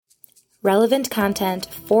Relevant content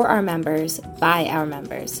for our members by our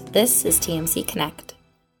members. This is TMC Connect.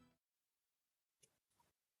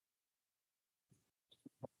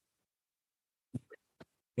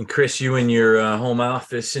 And Chris, you in your home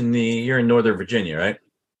office you're in Northern Virginia, right?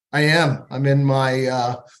 I am. I'm in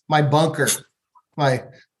my my bunker, my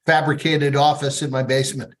fabricated office in my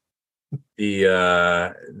basement.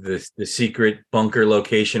 The secret bunker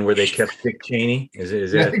location where they kept Dick Cheney. Is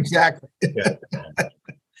it? Yeah, exactly. Yeah.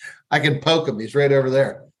 I can poke him. He's right over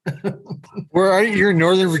there. Where are you? You're in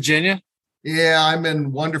Northern Virginia? Yeah, I'm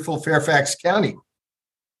in wonderful Fairfax County.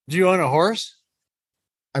 Do you own a horse?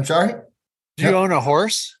 I'm sorry? Do you own a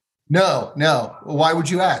horse? No. Why would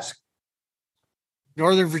you ask?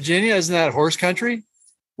 Northern Virginia, isn't that horse country?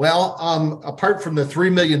 Well, apart from the 3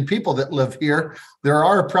 million people that live here, there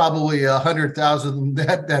are probably 100,000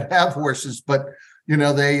 that have horses, but you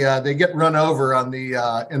know they get run over on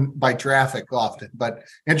by traffic often. But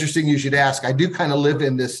interesting, you should ask. I do kind of live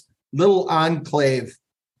in this little enclave.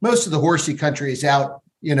 Most of the horsey country is out,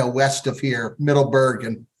 west of here, Middleburg,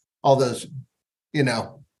 and all those,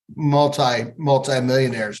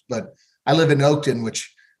 multi-millionaires. But I live in Oakton,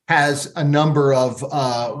 which has a number of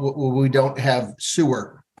we don't have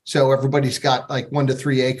sewer, so everybody's got like 1 to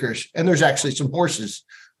 3 acres, and there's actually some horses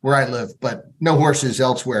where I live, but no horses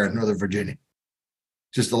elsewhere in Northern Virginia.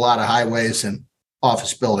 Just a lot of highways and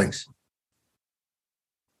office buildings.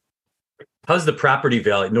 How's the property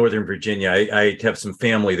value in Northern Virginia? I have some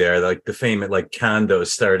family there, like the famous condos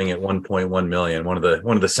starting at 1.1 million. One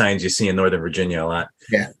of the signs you see in Northern Virginia a lot.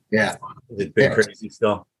 Yeah. Is it big crazy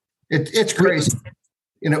still? It's crazy.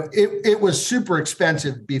 It was super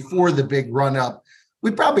expensive before the big run up.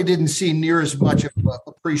 We probably didn't see near as much of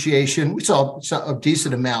appreciation. We saw a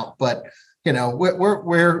decent amount, but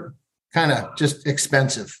we're kind of just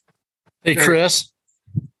expensive. Hey, Chris,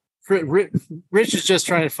 Rich is just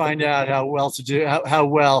trying to find out how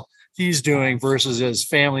well he's doing versus his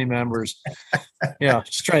family members.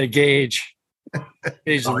 Just trying to gauge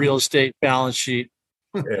the real estate balance sheet.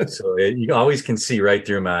 Yeah, so you always can see right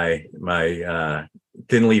through my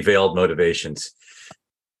thinly veiled motivations.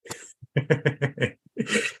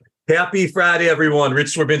 Happy Friday, everyone.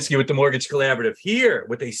 Rich Swerbinsky with the Mortgage Collaborative here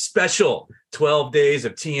with a special 12 days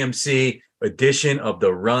of TMC edition of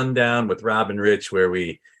the Rundown with Rob and Rich, where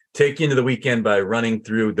we take you into the weekend by running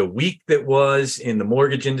through the week that was in the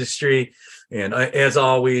mortgage industry. And as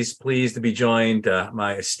always, pleased to be joined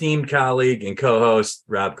my esteemed colleague and co-host,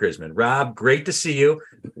 Rob Chrisman. Rob, great to see you.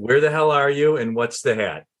 Where the hell are you, and what's the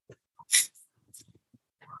hat?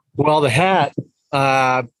 Well, the hat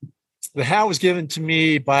was given to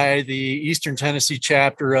me by the Eastern Tennessee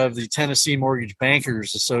chapter of the Tennessee Mortgage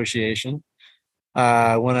Bankers Association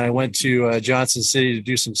when I went to Johnson City to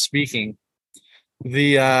do some speaking.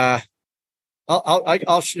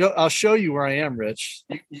 I'll show you where I am, Rich.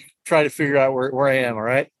 You try to figure out where I am. All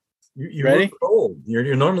right. You ready? Look cold.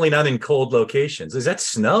 You're normally not in cold locations. Is that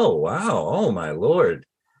snow? Wow. Oh my Lord.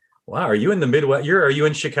 Wow. Are you in the Midwest? Are you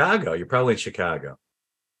in Chicago? You're probably in Chicago.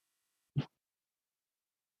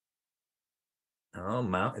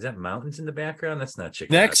 Oh, is that mountains in the background? That's not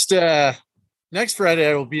Chicago. Next Friday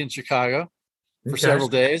I will be in Chicago for several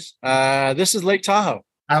days. This is Lake Tahoe.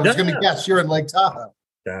 I was going to guess you're in Lake Tahoe.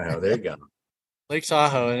 Tahoe, there you go. Lake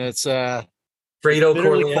Tahoe, and it's Fredo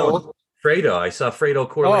Corleone. Fredo, I saw Fredo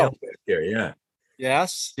Corleone back there. Yeah.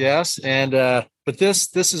 Yes, and but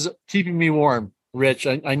this is keeping me warm, Rich.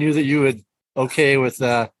 I knew that you would okay with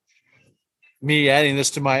me adding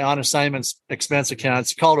this to my on assignment expense account.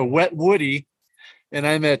 It's called a Wet Woody, and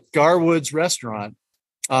I'm at Garwood's Restaurant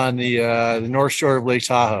on the North Shore of Lake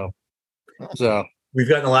Tahoe. So we've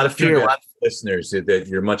gotten a lot of feedback listeners that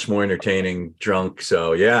you're much more entertaining drunk.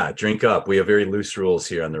 So yeah, drink up. We have very loose rules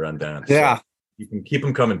here on the Rundown. Yeah. So you can keep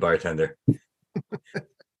them coming, bartender.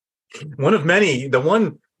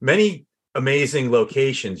 Many amazing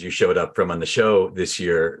locations you showed up from on the show this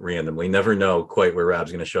year randomly. Never know quite where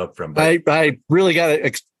Rob's going to show up from. But I really got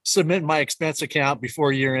to submit my expense account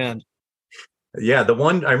before year end. Yeah,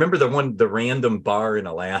 I remember the random bar in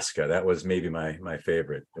Alaska. That was maybe my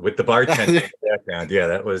favorite with the bartender in the background. Yeah,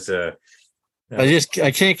 that was.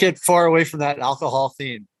 I can't get far away from that alcohol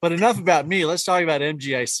theme. But enough about me. Let's talk about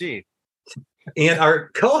MGIC. And our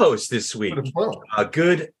co-host this week, a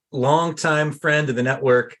good longtime friend of the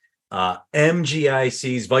network,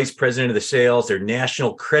 MGIC's vice president of the sales, their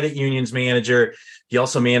national credit unions manager. He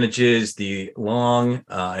also manages the long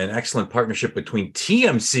and excellent partnership between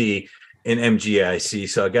TMC and MGIC.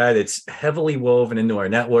 So a guy that's heavily woven into our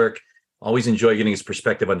network. Always enjoy getting his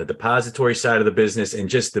perspective on the depository side of the business and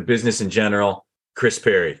just the business in general. Chris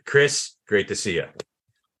Perry. Chris, great to see you.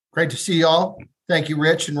 Great to see you all. Thank you,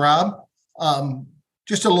 Rich and Rob.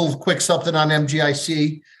 Just a little quick something on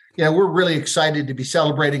MGIC. We're really excited to be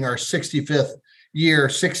celebrating our 65th year,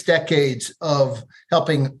 6 decades of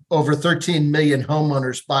helping over 13 million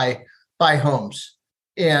homeowners buy homes.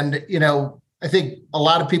 And, I think a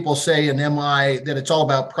lot of people say in MI that it's all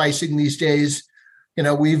about pricing these days.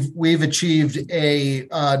 We've achieved a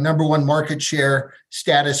number one market share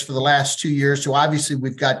status for the last 2 years. So obviously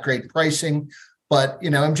we've got great pricing, but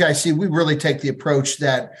MGIC, we really take the approach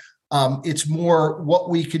that it's more what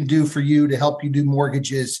we can do for you to help you do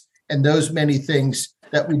mortgages and those many things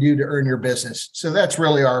that we do to earn your business. So that's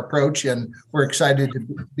really our approach. And we're excited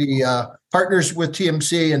to be partners with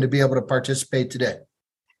TMC and to be able to participate today.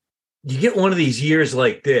 You get one of these years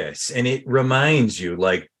like this, and it reminds you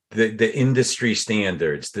like the industry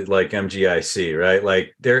standards that like MGIC, right?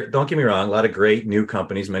 Like don't get me wrong, a lot of great new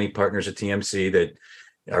companies, many partners at TMC that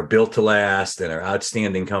are built to last and are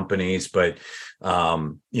outstanding companies. But,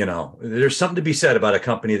 there's something to be said about a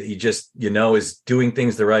company that you just, is doing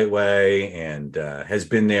things the right way and has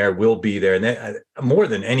been there, will be there. And that, more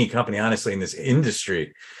than any company, honestly, in this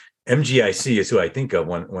industry, MGIC is who I think of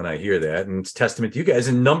when I hear that. And it's testament to you guys.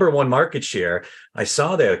 And number one market share, I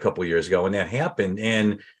saw that a couple of years ago when that happened.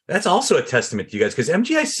 And that's also a testament to you guys, because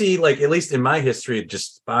MGIC, like at least in my history of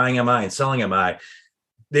just buying MI and selling MI,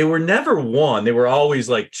 they were never one. They were always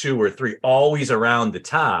like 2 or 3, always around the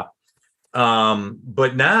top.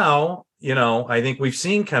 But now, I think we've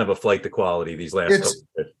seen kind of a flight to quality these last couple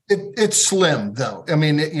of years. It's slim, though. I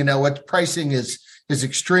mean, what pricing is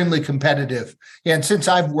extremely competitive. And since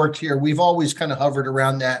I've worked here, we've always kind of hovered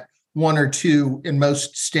around that 1 or 2 in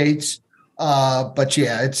most states. But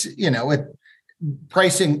yeah, it's,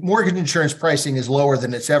 pricing, mortgage insurance pricing is lower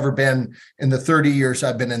than it's ever been in the 30 years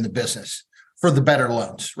I've been in the business for the better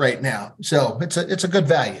loans right now. So it's a good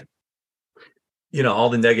value. All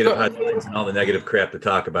the negative headlines and all the negative crap to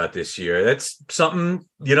talk about this year. That's something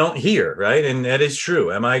you don't hear, right? And that is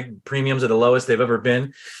true. MI premiums are the lowest they've ever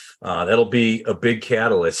been. That'll be a big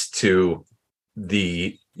catalyst to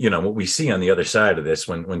the, what we see on the other side of this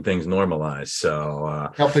when things normalize. So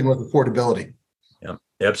helping with affordability. Yeah,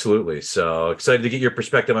 absolutely. So excited to get your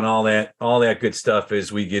perspective on all that good stuff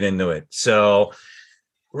as we get into it. So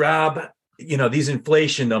Rob, these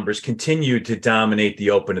inflation numbers continue to dominate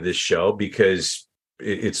the open of this show because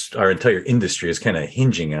it's our entire industry is kind of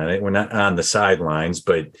hinging on it. We're not on the sidelines,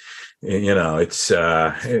 but it's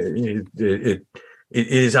it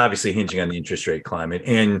is obviously hinging on the interest rate climate.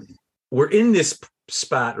 And we're in this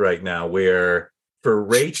spot right now where for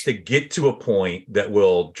rates to get to a point that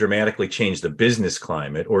will dramatically change the business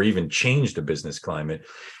climate or even change the business climate,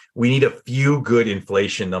 we need a few good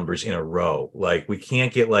inflation numbers in a row. Like we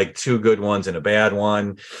can't get like 2 good ones and a bad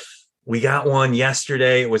one. We got one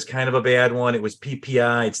yesterday. It was kind of a bad one. It was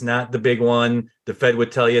PPI. It's not the big one. The Fed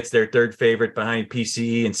would tell you it's their third favorite behind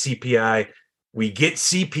PCE and CPI. We get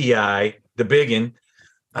CPI, the big one,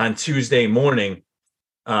 on Tuesday morning.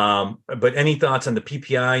 But any thoughts on the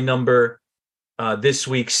PPI number this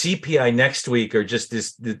week, CPI next week, or just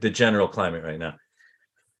the general climate right now?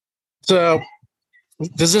 So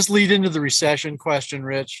does this lead into the recession question,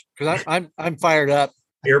 Rich? Because I'm fired up.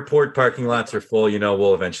 Airport parking lots are full.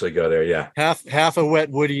 We'll eventually go there. Yeah. Half a wet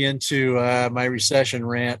Woody into my recession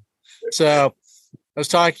rant. So I was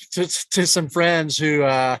talking to some friends who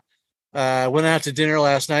went out to dinner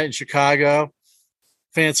last night in Chicago,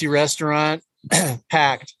 fancy restaurant,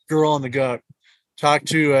 packed, girl on the goat. Talked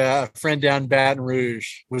to a friend down in Baton Rouge,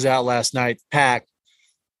 was out last night, packed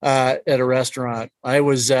at a restaurant. I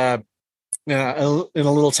was in a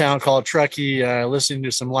little town called Truckee, listening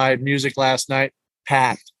to some live music last night,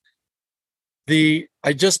 packed. I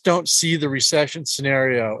just don't see the recession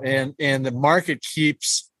scenario, and the market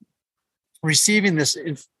keeps receiving this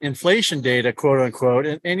inflation data, quote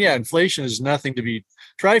unquote. And yeah, inflation is nothing to be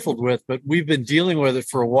trifled with, but we've been dealing with it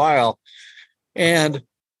for a while. And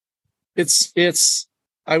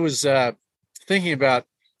I was thinking about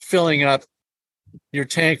filling up your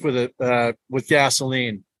tank with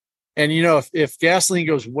gasoline. And, if gasoline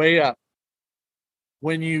goes way up,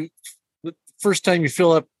 the first time you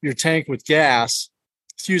fill up your tank with gas,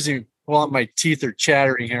 excuse me, while my teeth are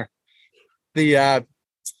chattering here, you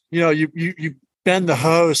bend the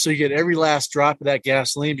hose so you get every last drop of that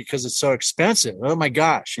gasoline because it's so expensive. Oh my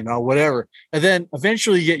gosh, whatever. And then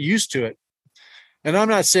eventually you get used to it. And I'm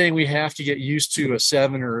not saying we have to get used to a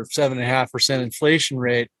 7 or 7.5% inflation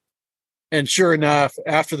rate. And sure enough,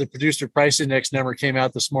 after the producer price index number came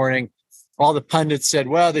out this morning, all the pundits said,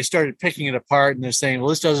 well, they started picking it apart and they're saying, well,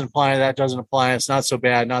 this doesn't apply, that doesn't apply. It's not so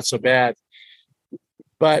bad, not so bad.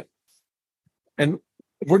 And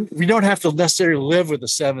we don't have to necessarily live with a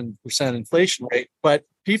 7% inflation rate, but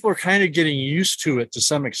people are kind of getting used to it to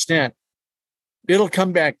some extent. It'll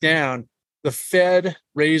come back down. The Fed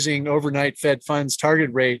raising overnight Fed funds target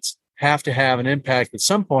rates have to have an impact at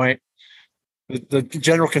some point. The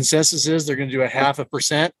general consensus is they're going to do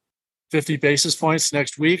 0.5%, 50 basis points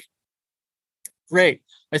next week. Great.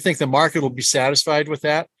 I think the market will be satisfied with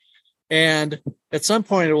that. And at some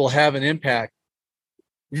point it will have an impact.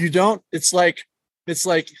 It's like,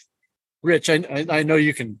 Rich, I know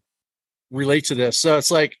you can relate to this. So it's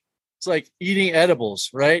like eating edibles,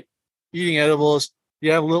 right? Eating edibles.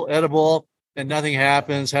 You have a little edible and nothing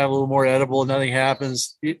happens. Have a little more edible, nothing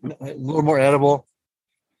happens. Eat a little more edible.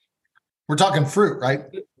 We're talking fruit, right?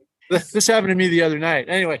 This happened to me the other night.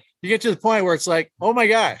 Anyway, you get to the point where it's like, oh my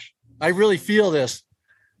gosh, I really feel this.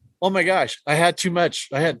 Oh my gosh, I had too much.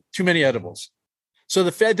 I had too many edibles. So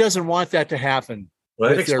the Fed doesn't want that to happen.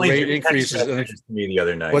 Well, with their rate increases. To me the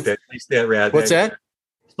other night. What's that?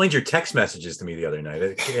 Explained your text messages to me the other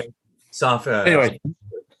night. Anyway,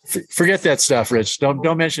 forget that stuff, Rich.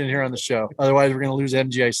 Don't mention it here on the show. Otherwise, we're going to lose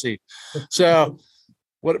MGIC. So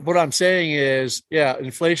what I'm saying is, yeah,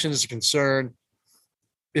 inflation is a concern.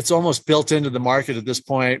 It's almost built into the market at this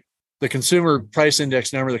point. The consumer price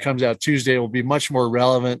index number that comes out Tuesday will be much more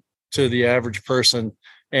relevant to the average person.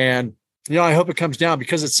 And, I hope it comes down,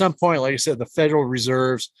 because at some point, like I said, the Federal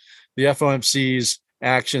Reserve's, the FOMC's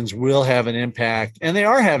actions will have an impact, and they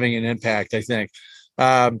are having an impact, I think.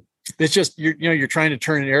 It's just, you're trying to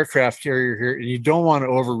turn an aircraft carrier here, and you don't want to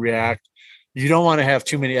overreact. You don't want to have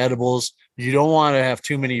too many edibles. You don't want to have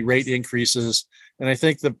too many rate increases. And I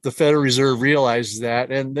think the Federal Reserve realizes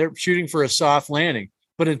that, and they're shooting for a soft landing.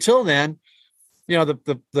 But until then,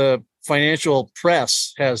 the financial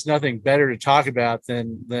press has nothing better to talk about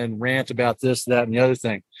than rant about this, that, and the other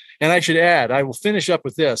thing. And I should add, I will finish up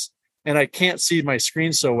with this, and I can't see my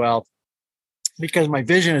screen so well because my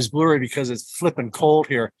vision is blurry because it's flipping cold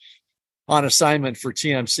here on assignment for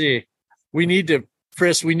TMC.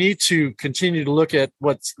 Chris, we need to continue to look at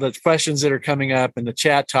what's the questions that are coming up and the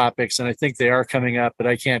chat topics. And I think they are coming up, but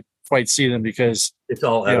I can't quite see them because it's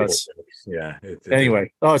all edible.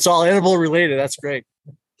 Anyway. Oh, it's all edible related. That's great.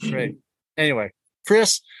 Great. Anyway,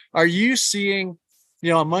 Chris, are you seeing,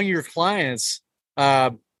 among your clients,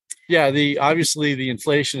 obviously the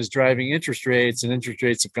inflation is driving interest rates, and interest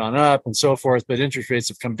rates have gone up and so forth, but interest rates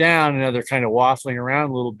have come down, and now they're kind of waffling around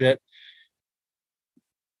a little bit.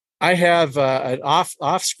 I have an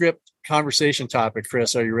off script conversation topic,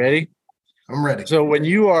 Chris. Are you ready? I'm ready. So when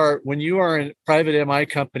you are a private MI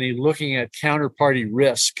company looking at counterparty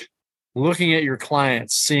risk, looking at your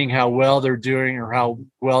clients, seeing how well they're doing or how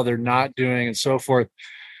well they're not doing and so forth,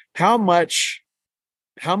 how much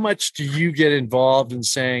do you get involved in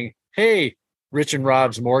saying, hey, Rich and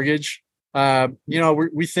Rob's Mortgage,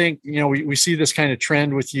 we think, we see this kind of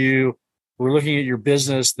trend with you. We're looking at your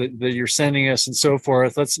business that you're sending us and so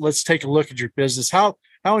forth. Let's take a look at your business. How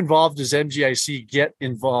involved does MGIC get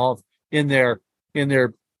involved in their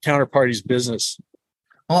counterparty's business?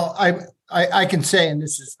 Well, I can say, and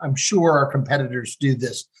this is, I'm sure our competitors do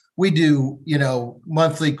this. We do,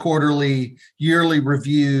 monthly, quarterly, yearly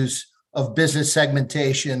reviews of business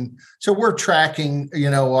segmentation. So we're tracking,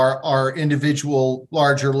 our individual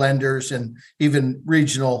larger lenders and even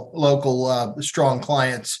regional, local, strong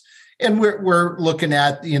clients. And we're looking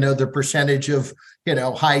at, the percentage of,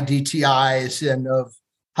 high DTIs and of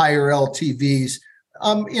higher LTVs.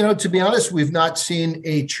 To be honest, we've not seen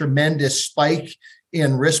a tremendous spike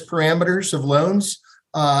in risk parameters of loans.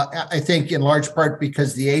 I think in large part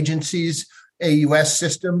because the agencies, AUS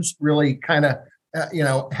systems really kind of,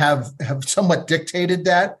 have somewhat dictated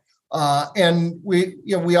that. And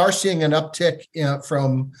we are seeing an uptick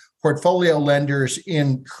from portfolio lenders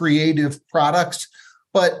in creative products,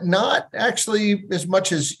 but not actually as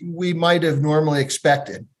much as we might have normally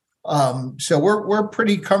expected. So we're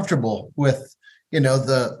pretty comfortable with,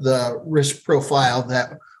 the risk profile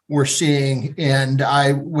that we're seeing, and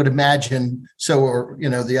I would imagine so are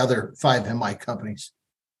the other 5 MI companies.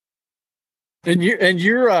 And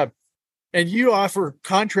you offer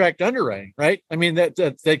contract underwriting, right? I mean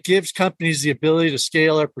that gives companies the ability to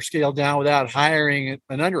scale up or scale down without hiring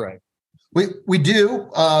an underwriter. We do,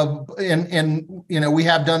 and we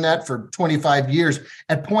have done that for 25 years.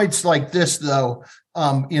 At points like this, though,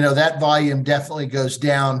 that volume definitely goes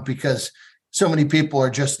down because so many people are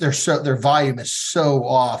their volume is so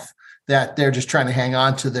off that they're just trying to hang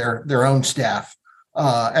on to their own staff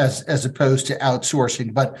as opposed to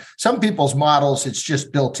outsourcing. But some people's models, it's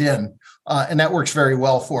just built in, and that works very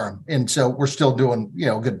well for them. And so we're still doing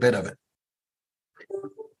a good bit of it.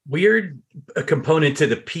 Weird component to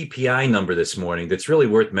the PPI number this morning that's really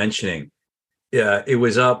worth mentioning. It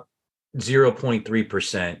was up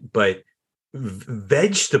 0.3%, but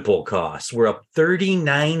vegetable costs were up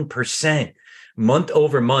 39% month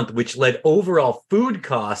over month, which led overall food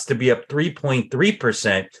costs to be up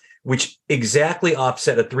 3.3%, which exactly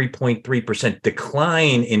offset a 3.3%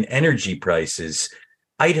 decline in energy prices.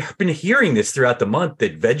 I'd been hearing this throughout the month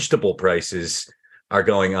that vegetable prices are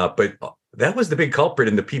going up, but that was the big culprit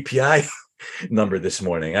in the PPI number this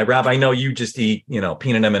morning. Rob, I know you just eat,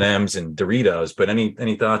 peanut M&Ms and Doritos, but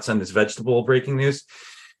any thoughts on this vegetable breaking news?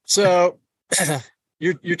 So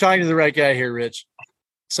you're talking to the right guy here, Rich.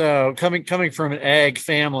 So coming from an ag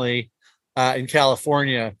family in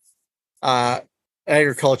California,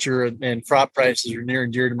 agriculture and crop prices are near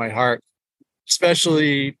and dear to my heart,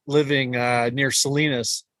 especially living near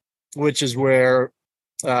Salinas, which is where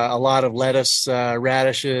a lot of lettuce,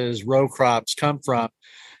 radishes, row crops come from.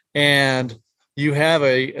 And you have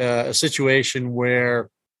a situation where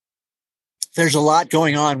there's a lot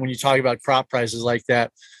going on when you talk about crop prices like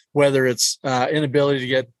that, whether it's inability to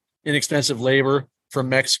get inexpensive labor from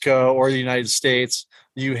Mexico or the United States.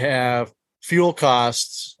 You have fuel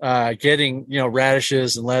costs, getting,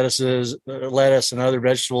 radishes and lettuce and other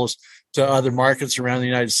vegetables to other markets around the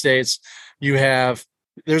United States.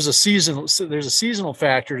 There's a seasonal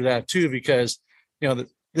factor to that too, because,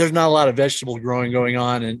 there's not a lot of vegetable growing going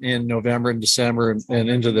on in November and December and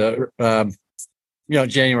into the,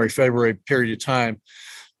 January, February period of time.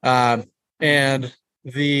 And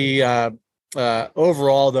the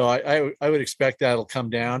overall, though, I would expect that'll come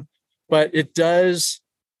down, but it does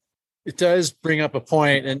bring up a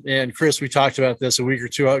point. And Chris, we talked about this a week or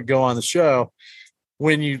two ago on the show.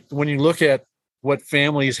 When you look at what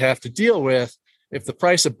families have to deal with, if the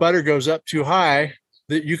price of butter goes up too high,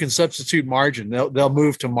 that you can substitute margin. They'll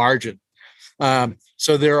move to margin.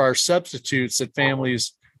 So there are substitutes that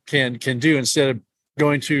families can do instead of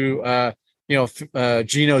going to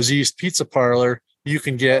Gino's East Pizza Parlor. You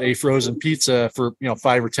can get a frozen pizza for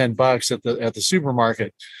 $5 or $10 at the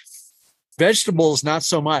supermarket. Vegetables, not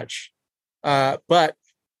so much, but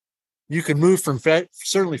you can move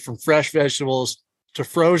certainly from fresh vegetables to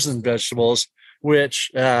frozen vegetables,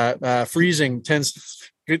 which freezing tends.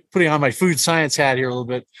 Putting on my food science hat here a little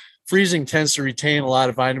bit, freezing tends to retain a lot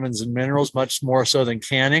of vitamins and minerals, much more so than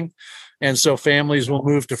canning. And so families will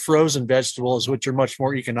move to frozen vegetables, which are much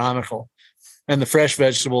more economical, and the fresh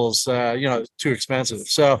vegetables, too expensive.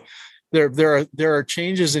 So there are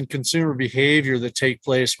changes in consumer behavior that take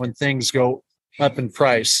place when things go up in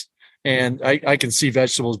price. And I can see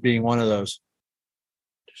vegetables being one of those.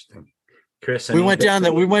 Interesting. Chris, we went down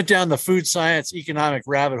the food science economic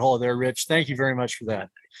rabbit hole there, Rich. Thank you very much for that.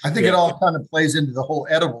 I think it all kind of plays into the whole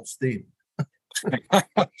edibles theme.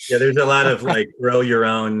 Yeah, there's a lot of grow your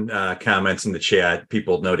own comments in the chat.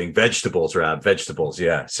 People noting vegetables, Rob. Vegetables,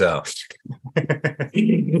 yeah. So,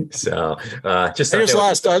 I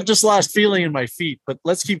just lost feeling in my feet. But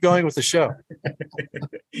let's keep going with the show.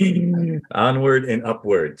 Onward and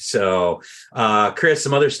upward. So, Chris,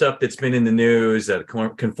 some other stuff that's been in the news: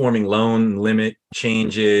 conforming loan limit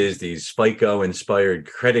changes, these FICO-inspired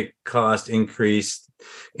credit cost increases.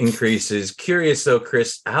 Curious though,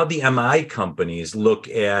 Chris, how the MI companies look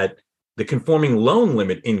at the conforming loan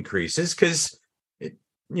limit increases, because it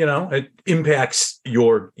impacts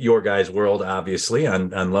your guys' world obviously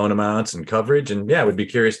on loan amounts and coverage. And I would be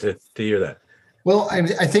curious to hear that. Well,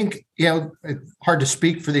 I think, it's hard to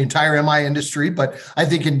speak for the entire MI industry, but I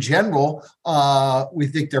think in general, we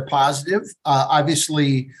think they're positive.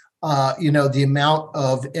 Obviously, the amount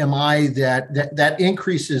of MI that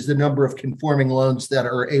increases the number of conforming loans that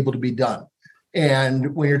are able to be done.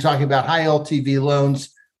 And when you're talking about high LTV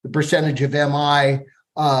loans, the percentage of MI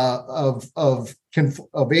of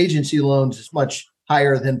agency loans is much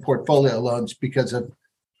higher than portfolio loans because of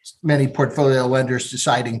many portfolio lenders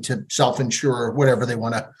deciding to self-insure or whatever they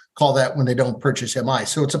want to call that when they don't purchase MI.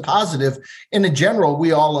 So it's a positive. And in general,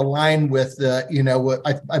 we all align with I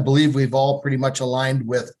believe we've all pretty much aligned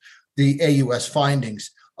with the AUS findings.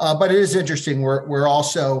 But it is interesting. We're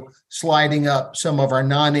also sliding up some of our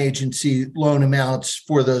non-agency loan amounts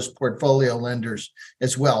for those portfolio lenders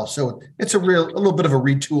as well. So it's a little bit of a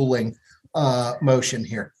retooling motion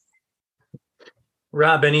here.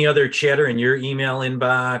 Rob, any other chatter in your email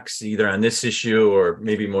inbox, either on this issue or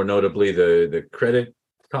maybe more notably the credit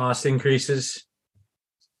cost increases?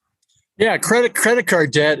 Yeah, credit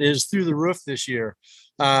card debt is through the roof this year.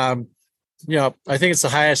 I think it's the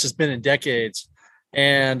highest it's been in decades.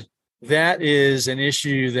 And that is an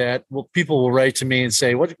issue that people will write to me and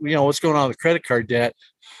say, what's going on with credit card debt?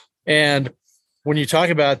 And when you talk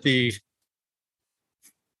about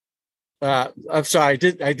I'm sorry,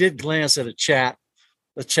 I did glance at a chat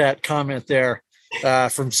comment there.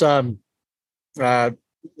 from someone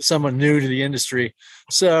new to the industry.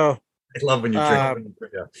 So I love when you drink.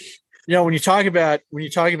 When you talk about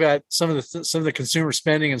some of the consumer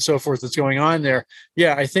spending and so forth that's going on there,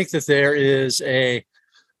 I think that there is a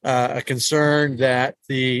concern that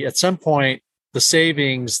at some point the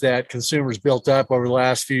savings that consumers built up over the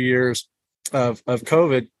last few years of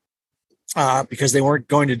COVID, because they weren't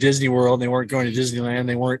going to Disney World, they weren't going to Disneyland,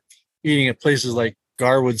 they weren't eating at places like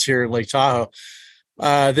Garwood's here in Lake Tahoe.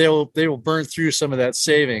 They will burn through some of that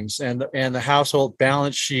savings, and the household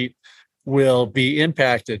balance sheet will be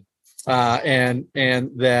impacted, and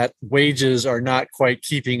that wages are not quite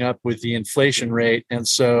keeping up with the inflation rate, and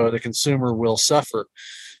so the consumer will suffer.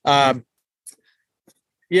 I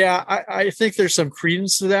think there's some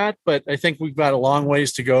credence to that, but I think we've got a long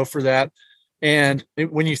ways to go for that. And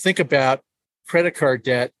when you think about credit card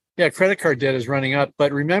debt, credit card debt is running up,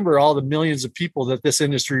 but remember all the millions of people that this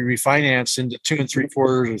industry refinanced into 2 3/4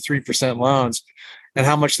 or 3% loans, and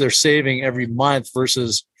how much they're saving every month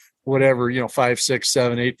versus whatever 5, 6,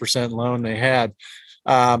 7, 8% loan they had.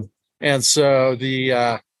 And so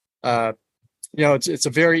it's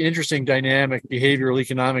a very interesting dynamic, behavioral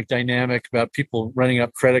economic dynamic about people running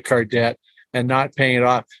up credit card debt and not paying it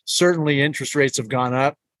off. Certainly, interest rates have gone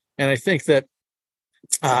up, and I think that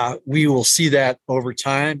we will see that over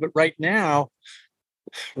time. But right now,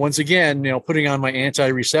 once again, putting on my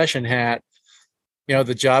anti-recession hat,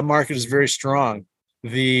 the job market is very strong.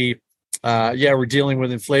 We're dealing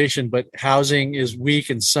with inflation, but housing is weak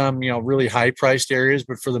in some, really high-priced areas.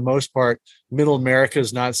 But for the most part, Middle America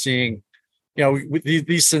is not seeing,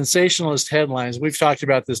 these sensationalist headlines. We've talked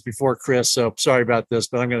about this before, Chris, so sorry about this,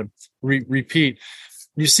 but I'm going to repeat.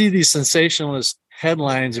 You see these sensationalist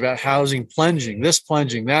headlines about housing plunging, this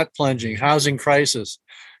plunging, that plunging, housing crisis,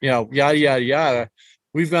 yada, yada, yada.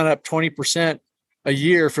 We've gone up 20% a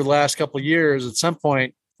year for the last couple of years. At some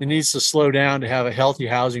point, it needs to slow down to have a healthy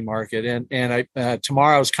housing market. And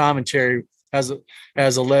tomorrow's commentary has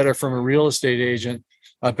a letter from a real estate agent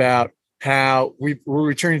about how we're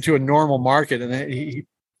returning to a normal market, and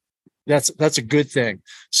that's a good thing.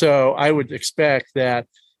 So I would expect that,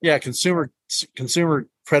 consumer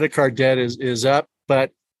credit card debt is up,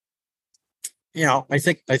 but I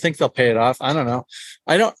think they'll pay it off. I don't know.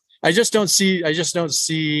 I just don't see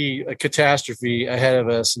a catastrophe ahead of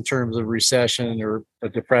us in terms of recession or a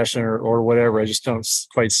depression or whatever. I just don't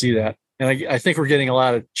quite see that. And I think we're getting a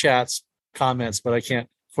lot of comments, but I can't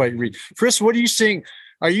quite read. Chris, what are you seeing?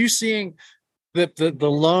 Are you seeing that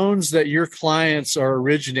the loans that your clients are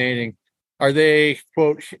originating, are they,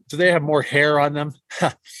 quote, do they have more hair on them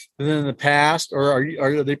than in the past? Or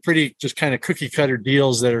are they pretty just kind of cookie cutter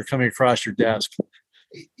deals that are coming across your desk?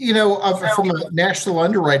 From a national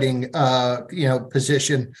underwriting,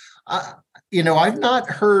 position, I've not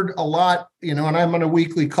heard a lot, and I'm on a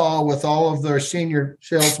weekly call with all of their senior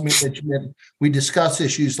sales management. We discuss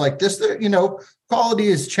issues like this. Quality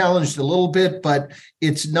is challenged a little bit, but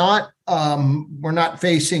it's not, we're not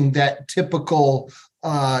facing that typical,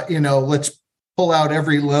 let's pull out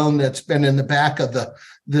every loan that's been in the back of the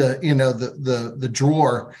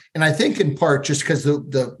drawer. And I think in part just because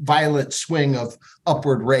the violent swing of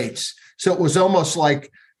upward rates. So it was almost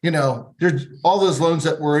like, there's all those loans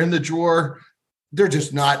that were in the drawer, they're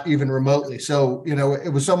just not even remotely. So,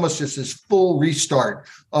 it was almost just this full restart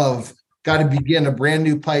of got to begin a brand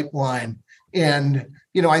new pipeline. And,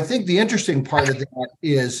 I think the interesting part of that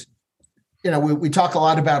is, we talk a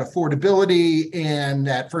lot about affordability and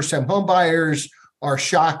that first-time home buyers are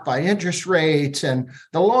shocked by interest rates. And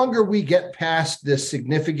the longer we get past this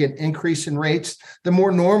significant increase in rates, the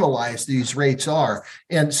more normalized these rates are.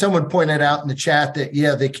 And someone pointed out in the chat that,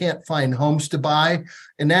 they can't find homes to buy.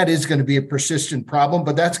 And that is going to be a persistent problem,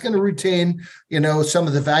 but that's going to retain, some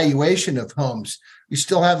of the valuation of homes. You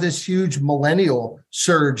still have this huge millennial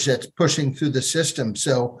surge that's pushing through the system.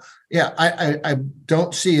 So, I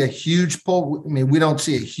don't see a huge pull. I mean, we don't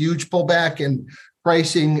see a huge pullback in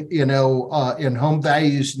pricing, in home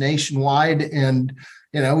values nationwide. And,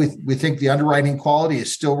 we think the underwriting quality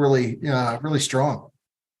is still really, really strong.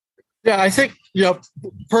 Yeah, I think,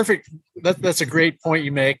 perfect. That's a great point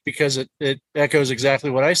you make, because it echoes exactly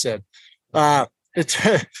what I said.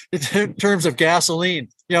 It's in terms of gasoline,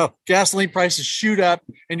 gasoline prices shoot up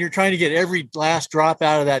and you're trying to get every last drop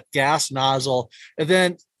out of that gas nozzle. And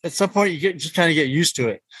then at some point you just kind of get used to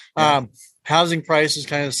it. Yeah. Housing prices,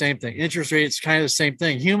 kind of the same thing. Interest rates, kind of the same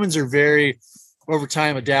thing. Humans are very, over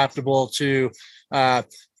time, adaptable to, I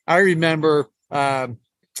remember going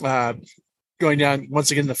down,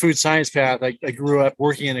 once again, the food science path. I grew up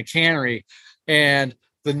working in a cannery, and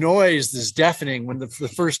the noise is deafening when the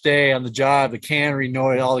first day on the job, the cannery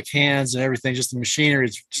noise, all the cans and everything, just the machinery,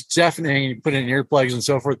 it's deafening. You put in earplugs and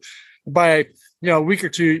so forth. By a week or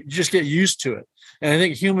two, you just get used to it. And I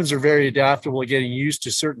think humans are very adaptable at getting used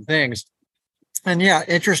to certain things. And yeah,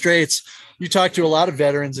 interest rates, you talk to a lot of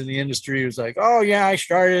veterans in the industry who's like, oh yeah, I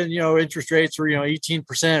started, interest rates were, 18%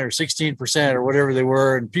 or 16% or whatever they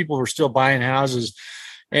were. And people were still buying houses.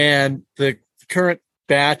 And the current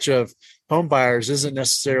batch of home buyers isn't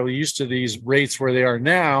necessarily used to these rates where they are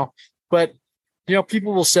now, but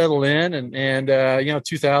people will settle in and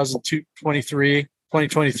 2023,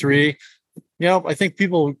 I think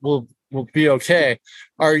people will be okay.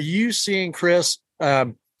 Are you seeing, Chris,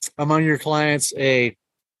 among your clients,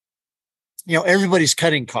 everybody's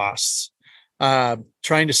cutting costs,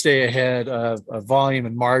 trying to stay ahead of volume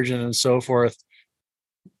and margin and so forth?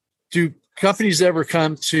 Do companies ever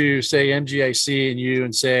come to, say, MGIC and you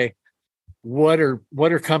and say, what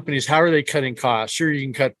are companies, how are they cutting costs? Sure, you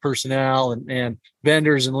can cut personnel and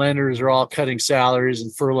vendors and lenders are all cutting salaries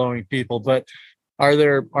and furloughing people, but are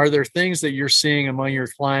there things that you're seeing among your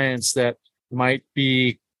clients that might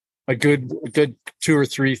be a good 2 or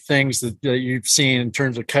 3 things that you've seen in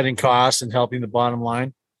terms of cutting costs and helping the bottom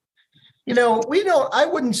line? I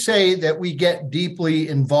wouldn't say that we get deeply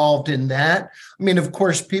involved in that. I mean, of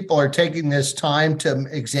course, people are taking this time to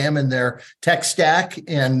examine their tech stack,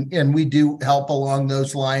 and we do help along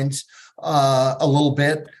those lines a little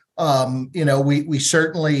bit. We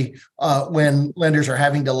certainly, when lenders are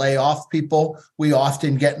having to lay off people, we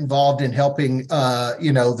often get involved in helping,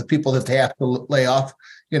 the people that they have to lay off,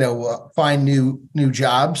 find new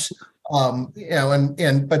jobs.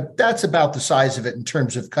 But that's about the size of it in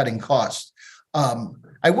terms of cutting costs.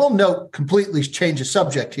 I will note, completely change the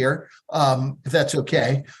subject here, if that's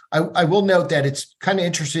okay. I will note that it's kind of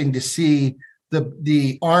interesting to see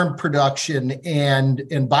the ARM production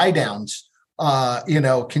and buy downs,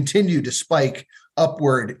 continue to spike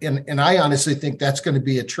upward. And I honestly think that's going to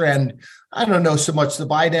be a trend. I don't know so much the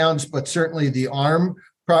buy downs, but certainly the ARM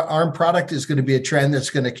product is going to be a trend that's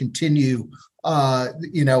going to continue.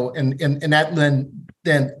 And that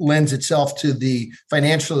then lends itself to the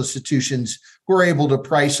financial institutions who are able to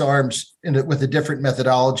price ARMs with a different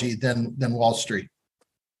methodology than Wall Street.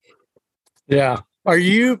 Yeah. Are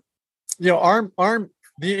you, ARM,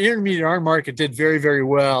 the intermediate ARM market did very, very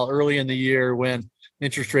well early in the year when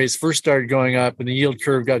interest rates first started going up and the yield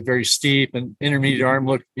curve got very steep, and intermediate ARM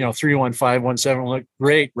looked, 3.15, 1.7 looked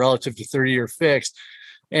great relative to 30-year fixed.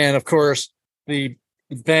 And of course, the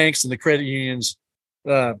banks and the credit unions,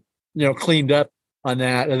 cleaned up on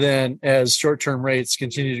that. And then as short-term rates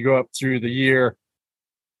continue to go up through the year,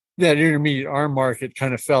 that intermediate ARM market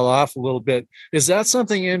kind of fell off a little bit. Is that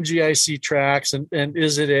something MGIC tracks? And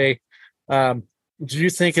is it do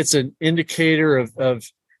you think it's an indicator of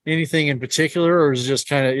anything in particular, or is it just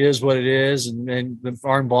kind of is what it is, and the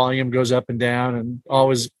ARM volume goes up and down and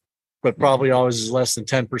probably always is less than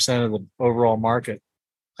 10% of the overall market?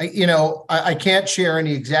 I can't share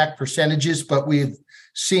any exact percentages, but we've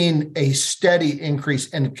seen a steady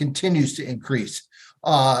increase and it continues to increase.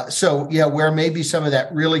 Where maybe some of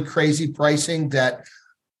that really crazy pricing that,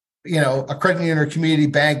 a credit union or community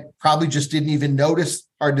bank probably just didn't even notice,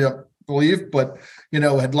 hard to believe, but,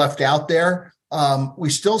 had left out there. We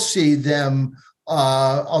still see them,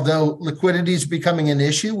 although liquidity is becoming an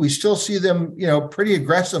issue, we still see them, pretty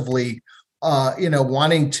aggressively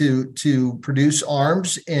wanting to produce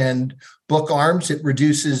ARMs and book ARMs. It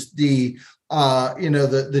reduces the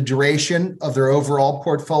duration of their overall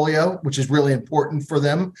portfolio, which is really important for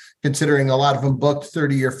them, considering a lot of them booked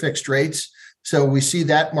 30-year fixed rates. So we see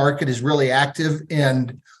that market is really active.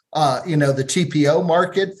 And, the TPO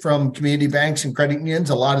market from community banks and credit unions,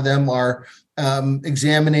 a lot of them are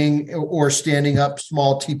examining or standing up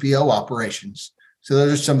small TPO operations. So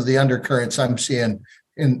those are some of the undercurrents I'm seeing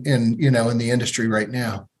in the industry right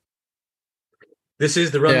now. This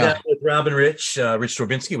is the Rundown with Rob and Rich. Rich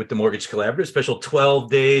Torbinsky with the Mortgage Collaborative. Special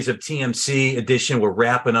 12 days of TMC edition. We're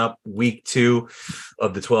wrapping up week 2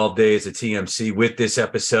 of the 12 days of TMC with this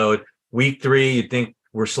episode. Week 3, you'd think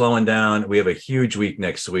we're slowing down. We have a huge week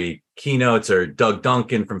next week. Keynotes are Doug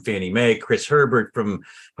Duncan from Fannie Mae, Chris Herbert from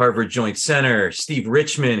Harvard Joint Center, Steve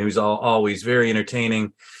Richmond, who's always very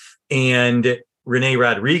entertaining, and Renee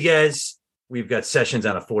Rodriguez. We've got sessions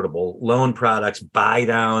on affordable loan products, buy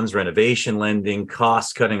downs, renovation lending,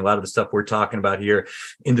 cost cutting, a lot of the stuff we're talking about here,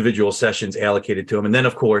 individual sessions allocated to them. And then,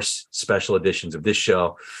 of course, special editions of this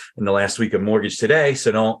show in the last week of Mortgage Today.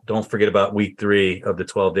 So don't forget about week 3 of the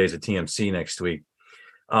 12 days of TMC next week.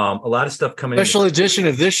 A lot of stuff coming Special edition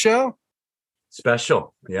of this show?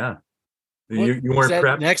 Special, yeah. You weren't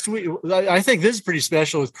prepped next week. I think this is pretty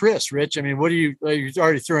special with Chris, Rich. I mean, what are you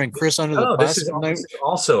already throwing Chris under the bus? This is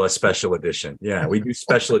also a special edition. Yeah, we do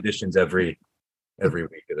special editions every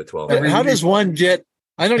week of the 12. How does one get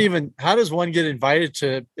invited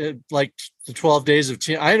to like the 12 days of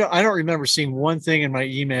team? I don't remember seeing one thing in my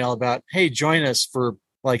email about, hey, join us for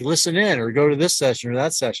like listen in or go to this session or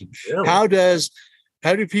that session. Really?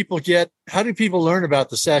 How do people learn about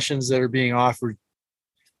the sessions that are being offered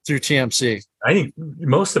through TMC? I think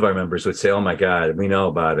most of our members would say, oh my God, we know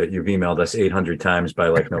about it. You've emailed us 800 times by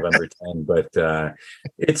like November 10. But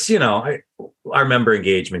it's, our member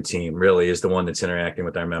engagement team really is the one that's interacting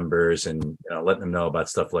with our members and letting them know about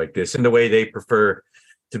stuff like this and the way they prefer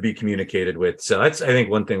to be communicated with. So that's, I think,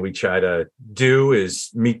 one thing we try to do is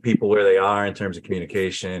meet people where they are in terms of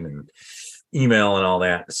communication and email and all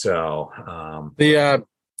that. So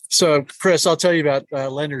so Chris, I'll tell you about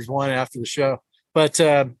Lenders One after the show. But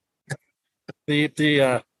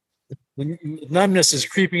the numbness is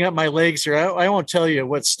creeping up my legs here. I won't tell you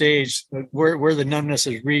what stage where the numbness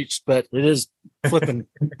has reached, but it is flipping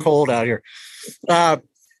cold out here.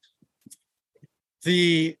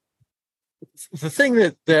 The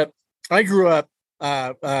thing that I grew up,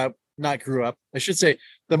 not grew up, I should say,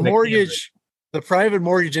 the private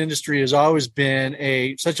mortgage industry has always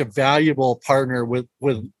been such a valuable partner with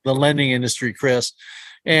the lending industry, Chris,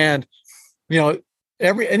 and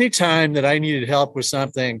any time that I needed help with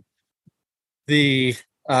something, the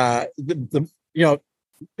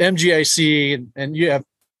MGIC and you have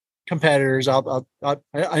competitors. I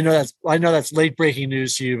know that's late breaking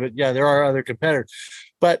news to you, but yeah, there are other competitors,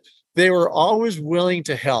 but they were always willing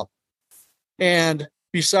to help. And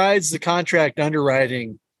besides the contract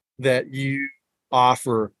underwriting that you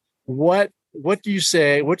offer, what do you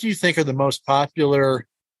say? What do you think are the most popular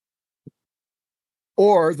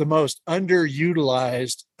or the most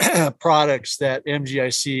underutilized products that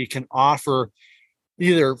MGIC can offer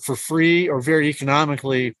either for free or very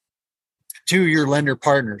economically to your lender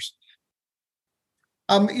partners?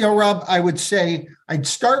 Rob, I would say I'd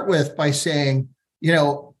start by saying,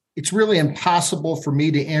 it's really impossible for me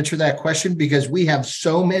to answer that question because we have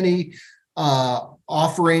so many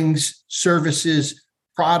offerings, services,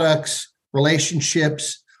 products,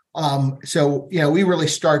 relationships. So, we really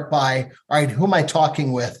start by, all right, who am I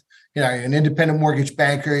talking with? An independent mortgage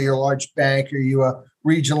banker, you're a large bank, are you a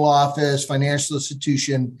regional office, financial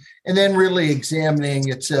institution? And then really examining,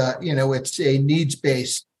 it's a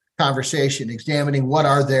needs-based conversation, examining what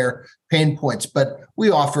are their pain points. But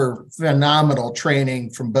we offer phenomenal training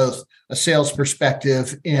from both a sales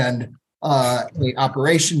perspective and the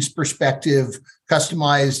operations perspective,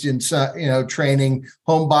 customized in training,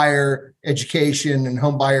 home buyer education and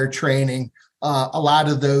home buyer training, a lot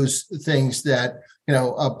of those things that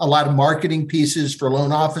a lot of marketing pieces for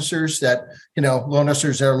loan officers that loan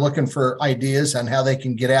officers are looking for ideas on how they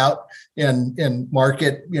can get out and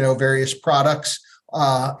market various products,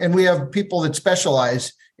 and we have people that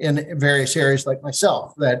specialize in various areas like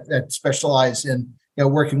myself that specialize in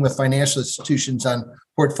working with financial institutions on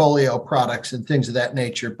portfolio products and things of that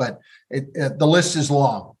nature. But the list is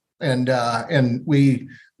long, and we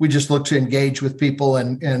just look to engage with people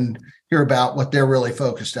and hear about what they're really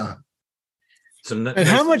focused on.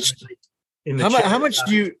 How much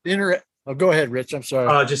do you interact? Oh, go ahead, Rich. I'm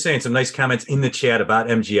sorry. Just saying some nice comments in the chat about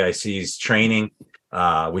MGIC's training,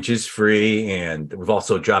 which is free, and we've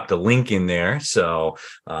also dropped a link in there. So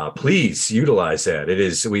please utilize that. It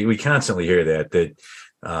is we constantly hear that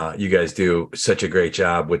you guys do such a great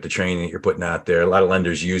job with the training that you're putting out there. A lot of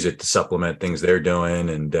lenders use it to supplement things they're doing,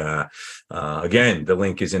 and again, the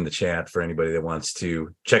link is in the chat for anybody that wants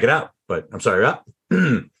to check it out. But I'm sorry, Rob.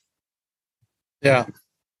 Yeah.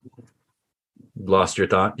 Lost your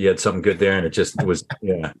thought. You had something good there, and it was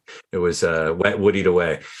wet woodied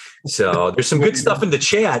away. So there's some good stuff in the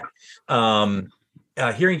chat.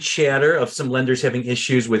 Hearing chatter of some lenders having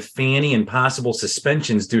issues with Fannie and possible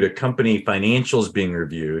suspensions due to company financials being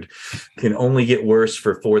reviewed can only get worse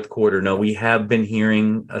for fourth quarter. No, we have been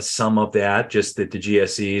hearing some of that, just that the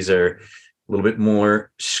GSEs are a little bit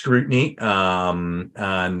more scrutiny on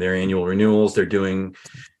their annual renewals they're doing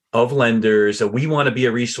of lenders. We want to be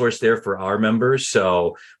a resource there for our members.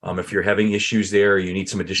 So if you're having issues there, or you need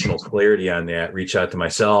some additional clarity on that, reach out to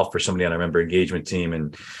myself or somebody on our member engagement team,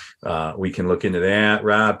 and we can look into that.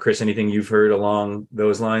 Rob, Chris, anything you've heard along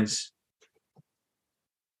those lines?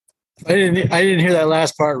 I didn't hear that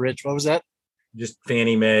last part, Rich. What was that? Just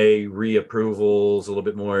Fannie Mae reapprovals, a little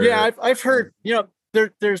bit more. Yeah, I've heard.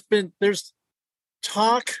 There's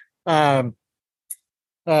talk.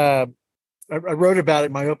 I wrote about it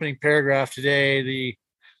in my opening paragraph today.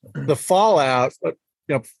 The fallout,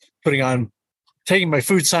 putting on taking my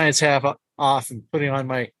food science hat off and putting on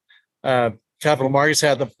my capital markets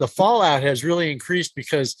hat, the fallout has really increased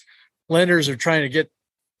because lenders are trying to get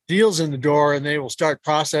deals in the door, and they will start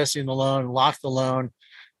processing the loan, lock the loan,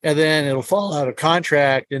 and then it'll fall out of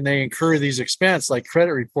contract, and they incur these expenses like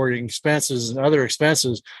credit reporting expenses and other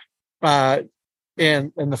expenses. And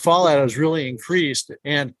the fallout has really increased.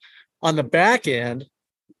 And on the back end,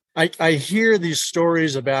 I hear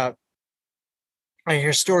stories about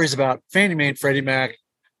Fannie Mae and Freddie Mac.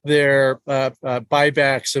 Their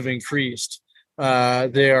buybacks have increased.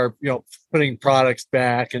 They are, putting products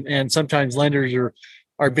back, and sometimes lenders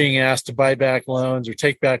are being asked to buy back loans or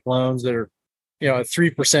take back loans that are, a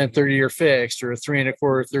 3% 30-year fixed or a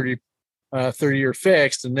 3.25% 30-year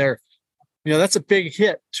fixed, and they're, that's a big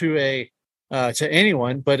hit to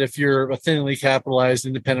anyone. But if you're a thinly capitalized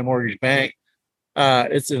independent mortgage bank,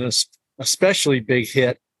 it's an especially big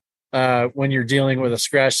hit when you're dealing with a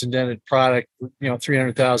scratched and dented product,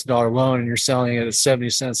 $300,000 loan, and you're selling it at 70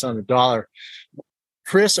 cents on the dollar.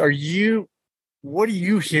 Chris, what are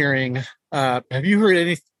you hearing? Have you heard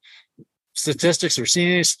any statistics or seen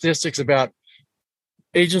any statistics about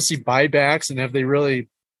agency buybacks, and have they really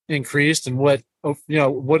increased? And what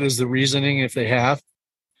is the reasoning if they have?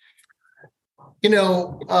 We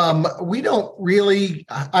don't really.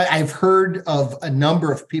 I've heard of a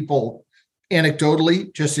number of people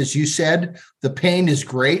anecdotally, just as you said. The pain is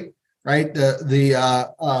great, right?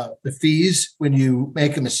 The fees when you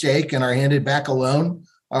make a mistake and are handed back a loan.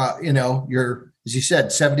 You're, as you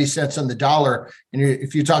said, 70 cents on the dollar, and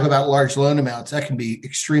if you talk about large loan amounts, that can be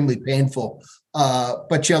extremely painful.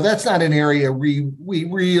 But that's not an area we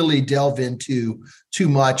really delve into too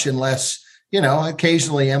much, unless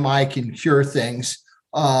occasionally MI can cure things,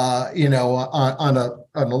 on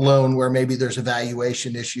a loan where maybe there's a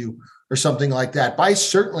valuation issue or something like that. But I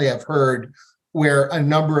certainly have heard where a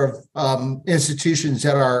number of institutions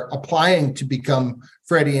that are applying to become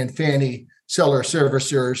Freddie and Fannie seller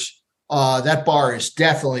servicers, that bar is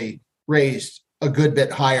definitely raised a good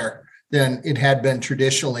bit higher than it had been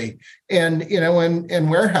traditionally. And, and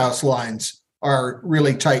warehouse lines are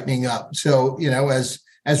really tightening up. So,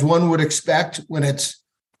 as one would expect, when it's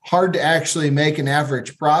hard to actually make an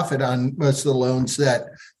average profit on most of the loans that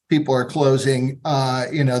people are closing,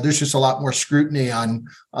 there's just a lot more scrutiny on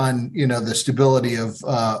the stability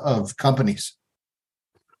of companies.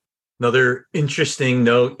 Another interesting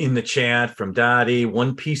note in the chat from Dottie: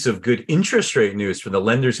 one piece of good interest rate news for the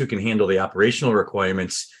lenders who can handle the operational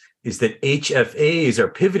requirements is that HFAs are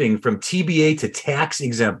pivoting from TBA to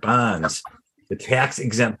tax-exempt bonds. The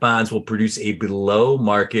tax-exempt bonds will produce a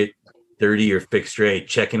below-market 30-year fixed rate.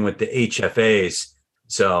 Check in with the HFAs.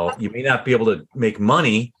 So you may not be able to make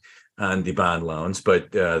money on the bond loans,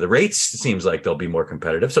 but the rates seems like they'll be more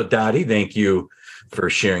competitive. So Dottie, thank you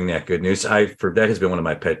for sharing that good news. That has been one of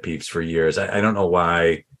my pet peeves for years. I don't know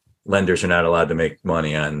why lenders are not allowed to make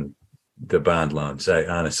money on the bond loans.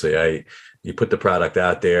 You put the product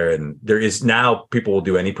out there, and there is now people will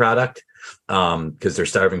do any product because they're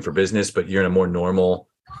starving for business, but you're in a more normal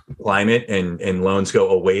climate and loans go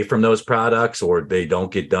away from those products, or they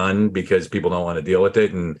don't get done because people don't want to deal with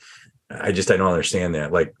it. And I don't understand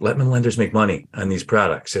that. Like, let lenders make money on these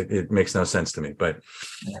products. It makes no sense to me. But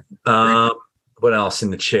what else in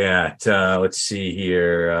the chat? Let's see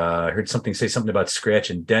here. I heard say something about scratch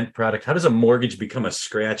and dent product. How does a mortgage become a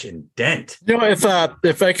scratch and dent?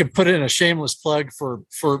 If I could put in a shameless plug for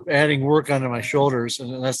adding work onto my shoulders,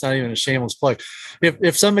 and that's not even a shameless plug.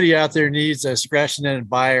 If somebody out there needs a scratch and dented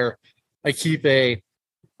buyer, I keep a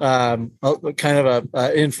kind of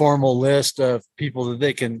a informal list of people that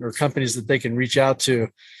they can, or companies that they can reach out to.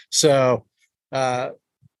 So,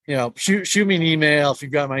 shoot me an email if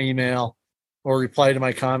you've got my email, or reply to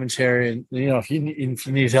my commentary. And, if you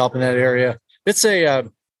need help in that area, it's there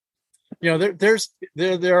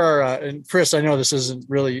are, and Chris, I know this isn't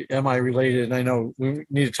really MI related, and I know we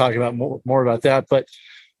need to talk about more about that, but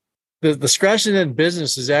the scratch and dent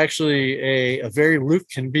business is actually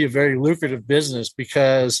can be a very lucrative business,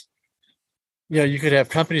 because, you could have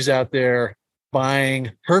companies out there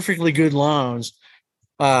buying perfectly good loans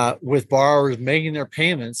with borrowers making their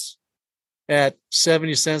payments at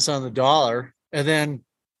 70 cents on the dollar. And then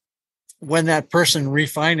when that person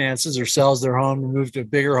refinances or sells their home and moves to a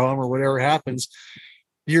bigger home or whatever happens,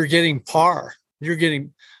 you're getting par. You're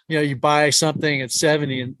getting, you buy something at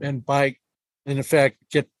 70 and buy, in effect,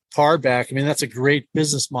 get par back. I mean, that's a great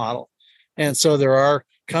business model. And so there are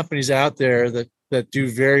companies out there that do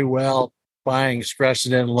very well buying scratch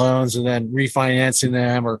and dent loans and then refinancing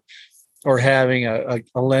them, or having a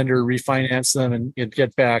lender refinance them and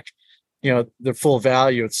get back, the full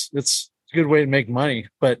value. It's a good way to make money.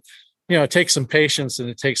 But it takes some patience and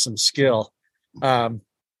it takes some skill.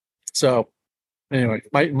 So anyway,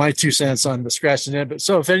 my 2 cents on the scratch and dent. But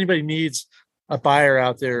so if anybody needs a buyer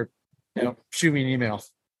out there, shoot me an email.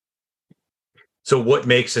 So what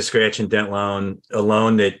makes a scratch and dent loan a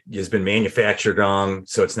loan that has been manufactured wrong,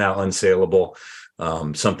 so it's now unsaleable?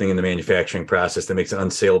 Something in the manufacturing process that makes it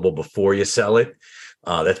unsaleable before you sell it.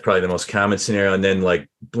 That's probably the most common scenario. And then like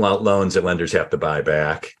loans that lenders have to buy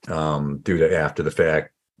back due to after the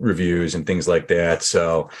fact reviews and things like that.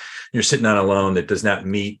 So you're sitting on a loan that does not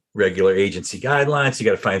meet regular agency guidelines. You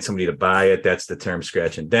got to find somebody to buy it. That's the term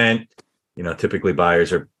scratch and dent. Typically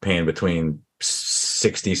buyers are paying between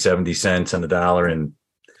 60, 70 cents on the dollar and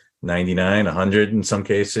 99, 100 in some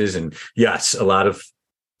cases. And yes, a lot of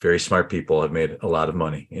very smart people have made a lot of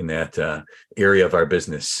money in that area of our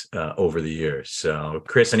business over the years. So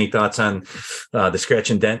Chris, any thoughts on the scratch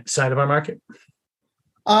and dent side of our market?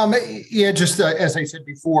 Just as I said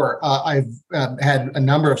before, I've had a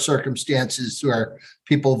number of circumstances where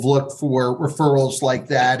people have looked for referrals like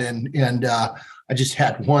that. And I just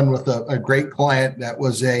had one with a great client that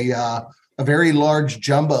was a very large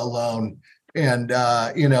jumbo loan and,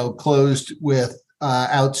 closed with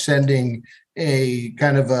outsending a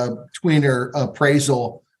kind of a tweener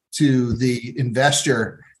appraisal to the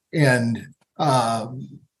investor. And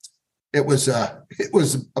it was a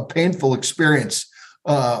painful experience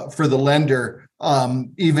for the lender,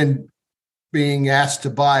 even being asked to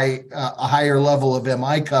buy a higher level of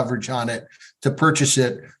MI coverage on it to purchase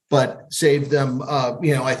it, but saved them,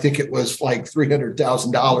 I think it was like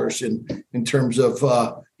 $300,000 in terms of,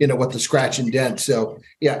 what the scratch and dent. So,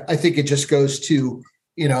 yeah, I think it just goes to,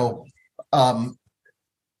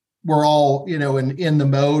 we're all, in the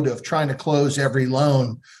mode of trying to close every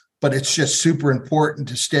loan, but it's just super important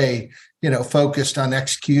to stay, focused on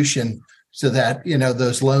execution so that,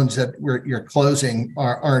 those loans that you're closing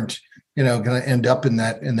aren't, going to end up in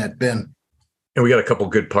that bin. And we got a couple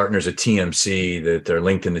of good partners at TMC that are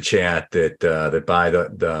linked in the chat that buy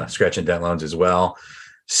the scratch and dent loans as well.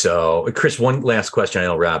 So, Chris, one last question. I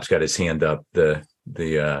know Rob's got his hand up. The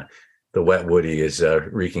wet woody is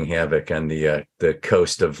wreaking havoc on the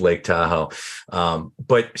coast of Lake Tahoe.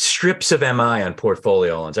 But strips of MI on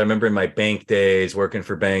portfolio loans. I remember in my bank days working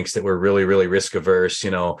for banks that were really, really risk averse.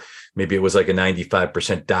 Maybe it was like a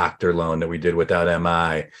 95% doctor loan that we did without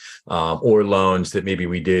MI, or loans that maybe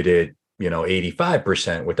we did it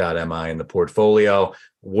 85% without MI in the portfolio,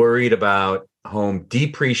 worried about home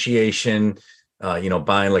depreciation,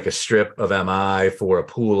 buying like a strip of MI for a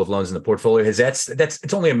pool of loans in the portfolio.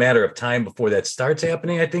 It's only a matter of time before that starts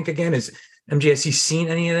happening. I think again, has MGIC seen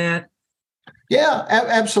any of that? Yeah,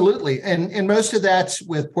 absolutely. And most of that's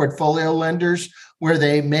with portfolio lenders where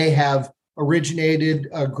they may have originated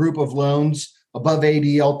a group of loans above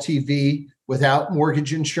 80 LTV without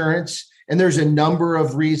mortgage insurance. And there's a number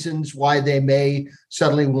of reasons why they may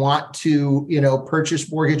suddenly want to, purchase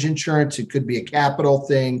mortgage insurance. It could be a capital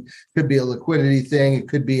thing, could be a liquidity thing, it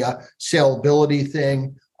could be a saleability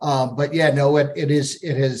thing. But yeah, no, it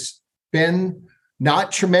has been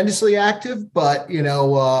not tremendously active, but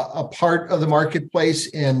a part of the marketplace,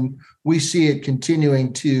 and we see it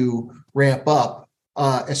continuing to ramp up,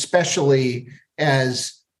 especially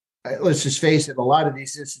as let's just face it, a lot of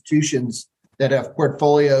these institutions that have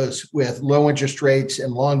portfolios with low interest rates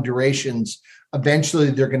and long durations,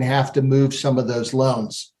 eventually they're going to have to move some of those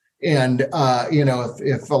loans. And,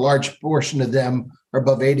 if a large portion of them are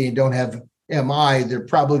above 80 and don't have MI, they're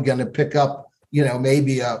probably going to pick up,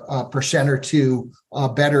 maybe a percent or two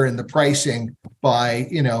better in the pricing by,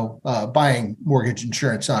 buying mortgage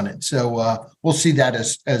insurance on it. So we'll see that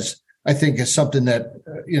as I think is something that,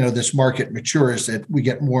 this market matures, that we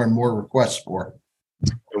get more and more requests for.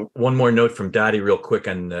 One more note from Dottie real quick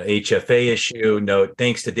on the HFA issue. Note,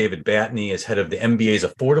 thanks to David Batney as head of the MBA's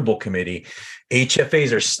Affordable Committee,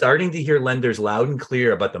 HFAs are starting to hear lenders loud and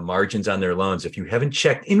clear about the margins on their loans. If you haven't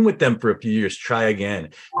checked in with them for a few years, try again.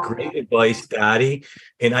 Great advice, Dottie.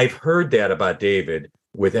 And I've heard that about David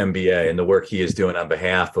with MBA and the work he is doing on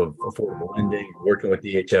behalf of affordable lending, working with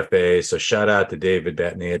the HFAs. So shout out to David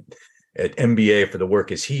Batney at MBA for the work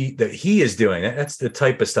that he is doing. That's the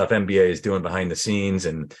type of stuff MBA is doing behind the scenes.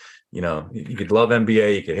 And, you could love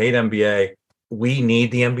MBA, you could hate MBA. We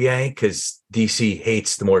need the MBA because DC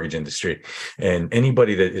hates the mortgage industry. And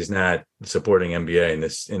anybody that is not supporting MBA in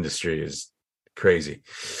this industry is crazy.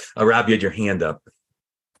 Rob, you had your hand up.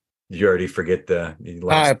 Did you already forget the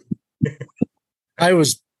last? I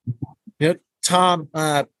was, Tom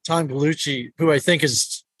Gallucci, who I think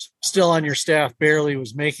is still on your staff, barely,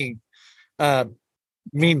 was making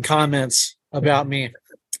mean comments about me,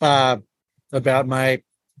 about my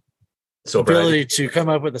ability to come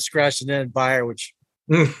up with a scratch and dent buyer, which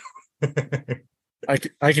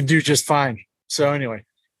I can do just fine. So anyway,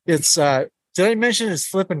 it's did I mention it's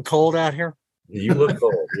flipping cold out here? You look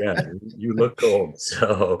cold. Yeah, you look cold.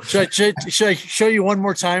 So should I show you one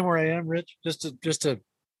more time where I am, Rich? Just to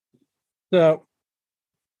so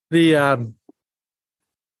the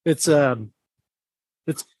it's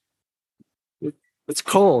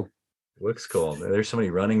cold. Looks cold. There's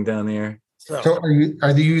somebody running down there. So are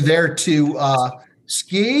you there to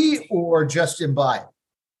ski or just imbibe?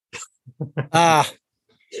 I'm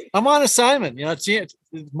on assignment.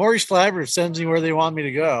 Maurice Flabber sends me where they want me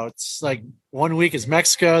to go. It's like 1 week it's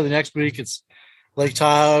Mexico, the next week it's Lake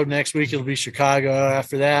Tahoe, next week it'll be Chicago.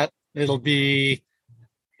 After that, it'll be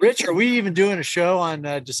Rich. Are we even doing a show on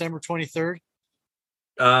December 23rd?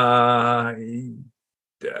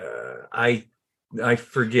 I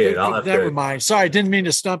forget. Never mind. Sorry, I didn't mean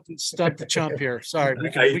to stump the chump here. Sorry.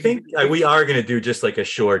 I think we are going to do just like a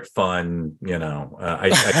short, fun. Yeah.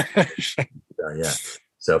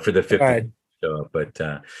 So for the 50th show, but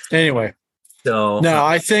anyway. So no,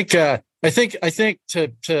 I think to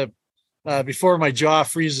before my jaw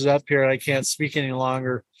freezes up here and I can't speak any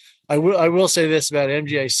longer. I will say this about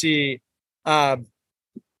MGIC.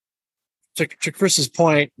 To Chris's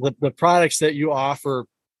point, the products that you offer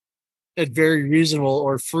at very reasonable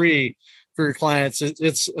or free for your clients,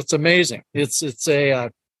 it's amazing. It's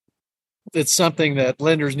something that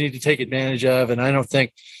lenders need to take advantage of, and I don't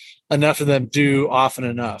think enough of them do often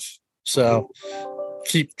enough. So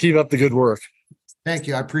keep up the good work. Thank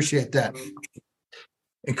you. I appreciate that.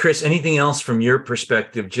 And Chris, anything else from your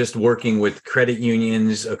perspective, just working with credit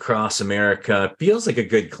unions across America? Feels like a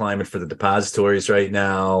good climate for the depositories right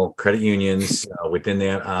now. Credit unions within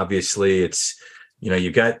that, obviously, it's,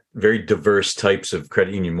 you've got very diverse types of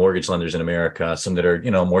credit union mortgage lenders in America. Some that are,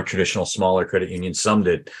 more traditional, smaller credit unions, some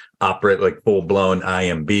that operate like full-blown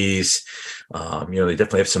IMBs. They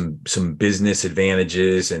definitely have some business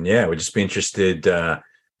advantages. And yeah, we'd just be interested to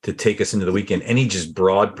take us into the weekend. Any just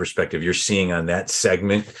broad perspective you're seeing on that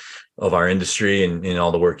segment of our industry and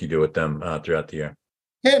all the work you do with them throughout the year?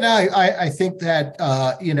 Yeah, no, I think that,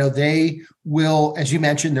 they will, as you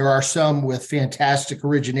mentioned, there are some with fantastic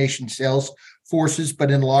origination sales forces, but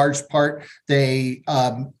in large part, they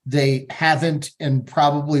haven't and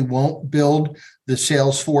probably won't build the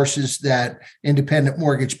sales forces that independent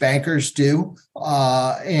mortgage bankers do.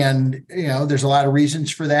 And there's a lot of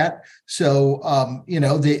reasons for that. So,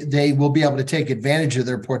 they will be able to take advantage of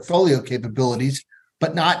their portfolio capabilities,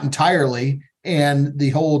 but not entirely. And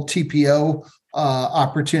the whole TPO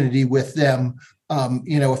opportunity with them,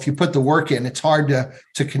 if you put the work in, it's hard to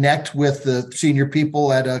connect with the senior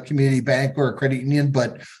people at a community bank or a credit union.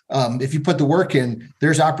 But if you put the work in,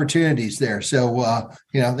 there's opportunities there. So,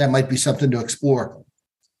 that might be something to explore.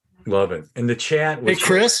 Love it. In the chat. Hey,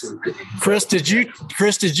 Chris, did you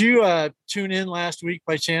tune in last week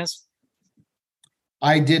by chance?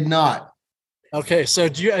 I did not. Okay. So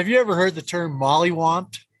have you ever heard the term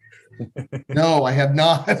mollywomped? No, I have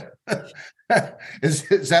not.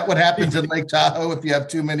 Is that what happens in Lake Tahoe if you have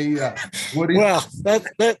too many woodies? Well, that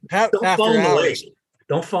don't fall in the lake.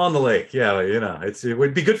 Don't fall in the lake. Yeah, it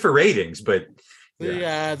would be good for ratings, but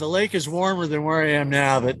the lake is warmer than where I am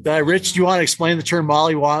now. But Rich, do you want to explain the term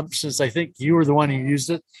mollywomp, since I think you were the one who used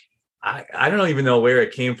it? I don't even know where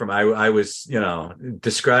it came from. I was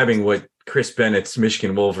describing what Chris Bennett's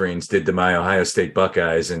Michigan Wolverines did to my Ohio State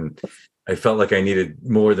Buckeyes, and I felt like I needed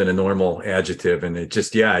more than a normal adjective, and it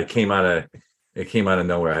came out of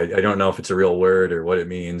nowhere. I don't know if it's a real word or what it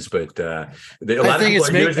means, but a lot of people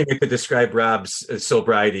are using it to describe Rob's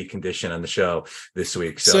sobriety condition on the show this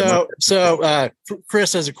week. So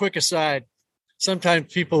Chris, as a quick aside,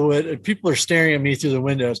 sometimes people are staring at me through the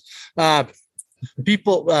windows. Every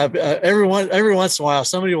once in a while,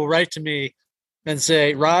 somebody will write to me and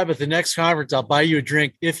say, Rob, at the next conference, I'll buy you a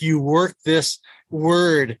drink if you work this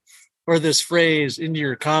word or this phrase into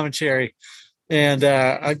your commentary. And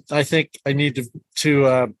I think I need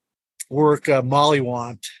to work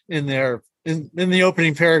mollywomp in there in the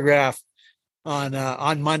opening paragraph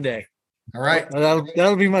on Monday. All right.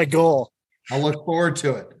 That'll be my goal. I'll look forward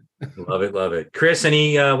to it. Love it. Chris,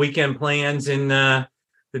 any weekend plans in the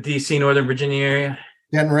DC, Northern Virginia area?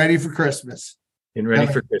 Getting ready for Christmas.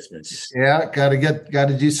 For Christmas. Yeah, got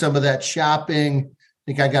to do some of that shopping. I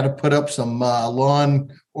think I got to put up some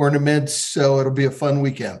lawn ornaments, so it'll be a fun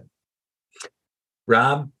weekend.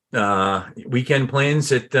 Rob, weekend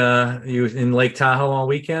plans at you in Lake Tahoe all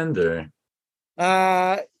weekend, or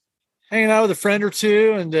hanging out with a friend or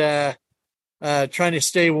two and trying to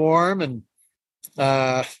stay warm and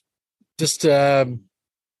just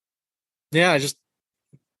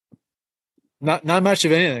Not much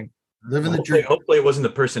of anything. Living the dream. Hopefully it wasn't the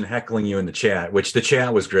person heckling you in the chat, which the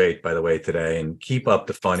chat was great, by the way, today. And keep up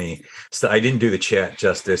the funny stuff. I didn't do the chat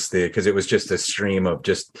justice because it was just a stream of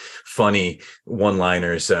just funny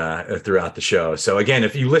one-liners throughout the show. So again,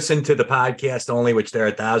 if you listen to the podcast only, which there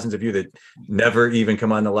are thousands of you that never even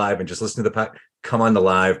come on the live and just listen to come on the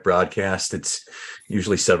live broadcast, it's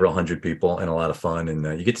usually several hundred people and a lot of fun. And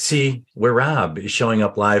you get to see where Rob is showing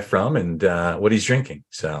up live from and what he's drinking.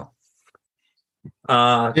 So.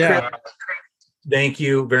 Chris, thank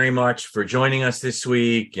you very much for joining us this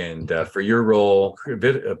week and for your role,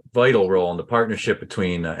 a vital role in the partnership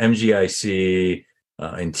between MGIC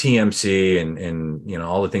and TMC and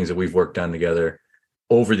all the things that we've worked on together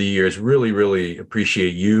over the years. Really, really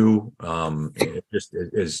appreciate you just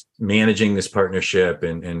as managing this partnership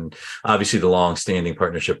and obviously the long-standing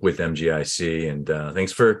partnership with MGIC. And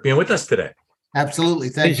thanks for being with us today. Absolutely.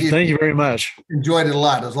 Thank you. Thank you very much. Enjoyed it a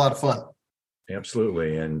lot. It was a lot of fun.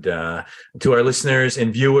 Absolutely. And to our listeners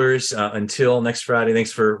and viewers, until next Friday,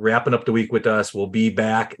 thanks for wrapping up the week with us. We'll be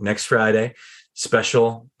back next Friday.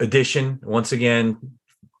 Special edition. Once again,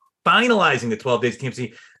 finalizing the 12 Days of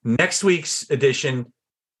TMC. Next week's edition,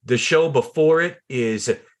 the show before it is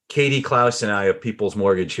Katie Klaus and I of People's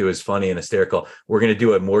Mortgage, who is funny and hysterical. We're going to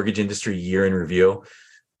do a mortgage industry year in review,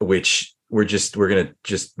 which we're going to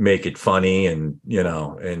just make it funny and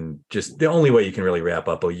just the only way you can really wrap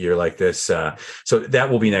up a year like this. So that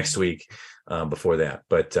will be next week before that.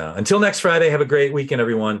 But until next Friday, have a great weekend,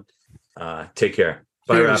 everyone. Take care.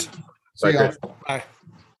 Bye, Rob. Bye, Chris. Bye.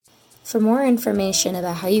 For more information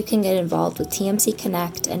about how you can get involved with TMC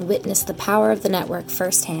Connect and witness the power of the network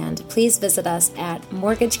firsthand, please visit us at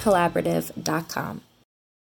mortgagecollaborative.com.